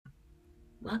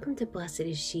Welcome to Blessed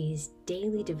is She's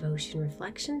daily devotion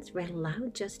reflections read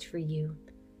aloud just for you.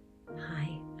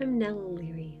 Hi, I'm Nella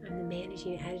O'Leary. I'm the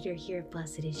managing editor here at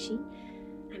Blessed is She.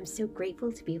 I'm so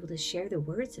grateful to be able to share the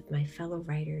words of my fellow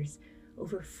writers,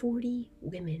 over 40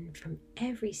 women from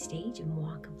every stage and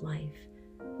walk of life.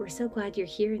 We're so glad you're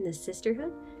here in this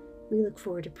sisterhood. We look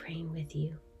forward to praying with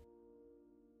you.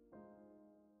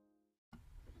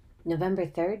 November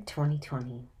 3rd,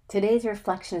 2020. Today's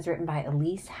reflection is written by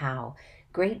Elise Howe.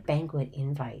 Great Banquet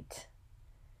Invite.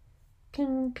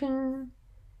 Ping, ping.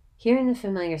 Hearing the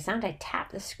familiar sound, I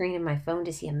tap the screen of my phone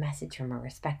to see a message from a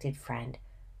respected friend.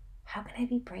 How can I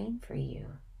be praying for you?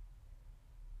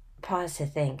 Pause to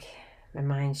think. My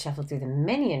mind shuffled through the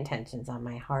many intentions on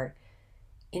my heart.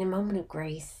 In a moment of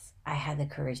grace, I had the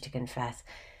courage to confess.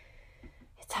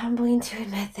 It's humbling to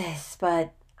admit this,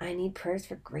 but I need prayers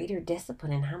for greater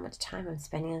discipline in how much time I'm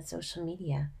spending on social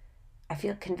media. I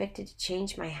feel convicted to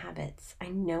change my habits. I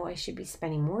know I should be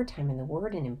spending more time in the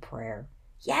Word and in prayer.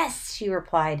 Yes, she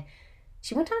replied.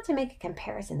 She went on to make a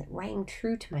comparison that rang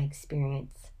true to my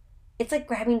experience. It's like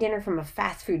grabbing dinner from a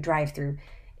fast food drive-thru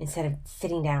instead of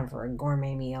sitting down for a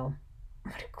gourmet meal.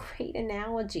 What a great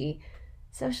analogy.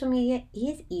 Social media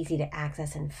is easy to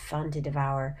access and fun to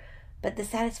devour, but the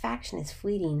satisfaction is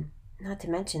fleeting, not to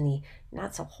mention the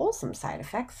not-so-wholesome side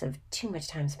effects of too much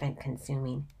time spent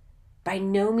consuming. By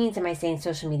no means am I saying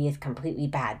social media is completely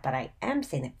bad, but I am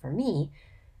saying that for me,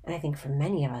 and I think for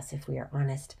many of us, if we are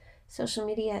honest, social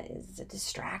media is a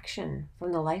distraction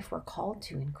from the life we're called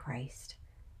to in Christ.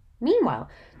 Meanwhile,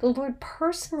 the Lord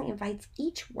personally invites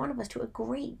each one of us to a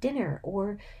great dinner,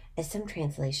 or, as some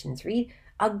translations read,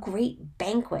 a great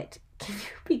banquet. Can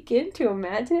you begin to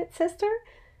imagine it, sister?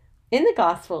 In the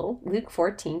Gospel, Luke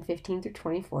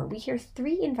 14:15-24, we hear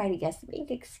 3 invited guests make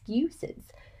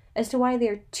excuses as to why they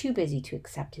are too busy to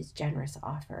accept his generous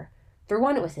offer. For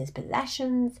one, it was his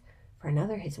possessions. For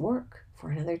another, his work. For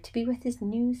another, to be with his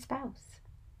new spouse.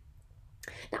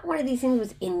 Not one of these things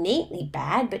was innately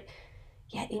bad, but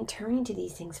yet in turning to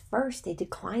these things first, they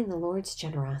decline the Lord's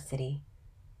generosity.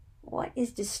 What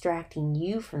is distracting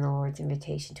you from the Lord's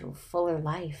invitation to a fuller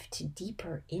life, to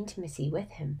deeper intimacy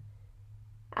with him?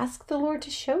 Ask the Lord to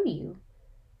show you.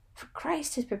 For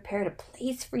Christ has prepared a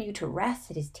place for you to rest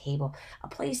at his table, a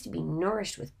place to be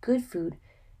nourished with good food,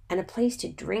 and a place to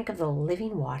drink of the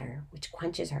living water which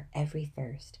quenches our every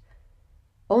thirst.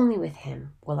 Only with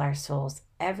him will our souls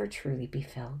ever truly be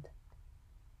filled.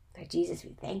 Lord Jesus,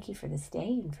 we thank you for this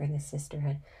day and for this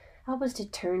sisterhood. Help us to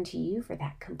turn to you for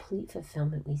that complete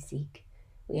fulfillment we seek.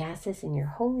 We ask this in your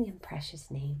holy and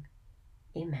precious name.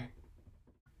 Amen.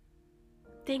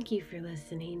 Thank you for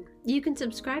listening. You can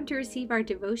subscribe to receive our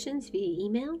devotions via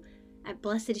email at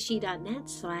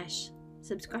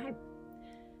blessedshe.net/subscribe.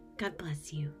 God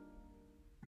bless you.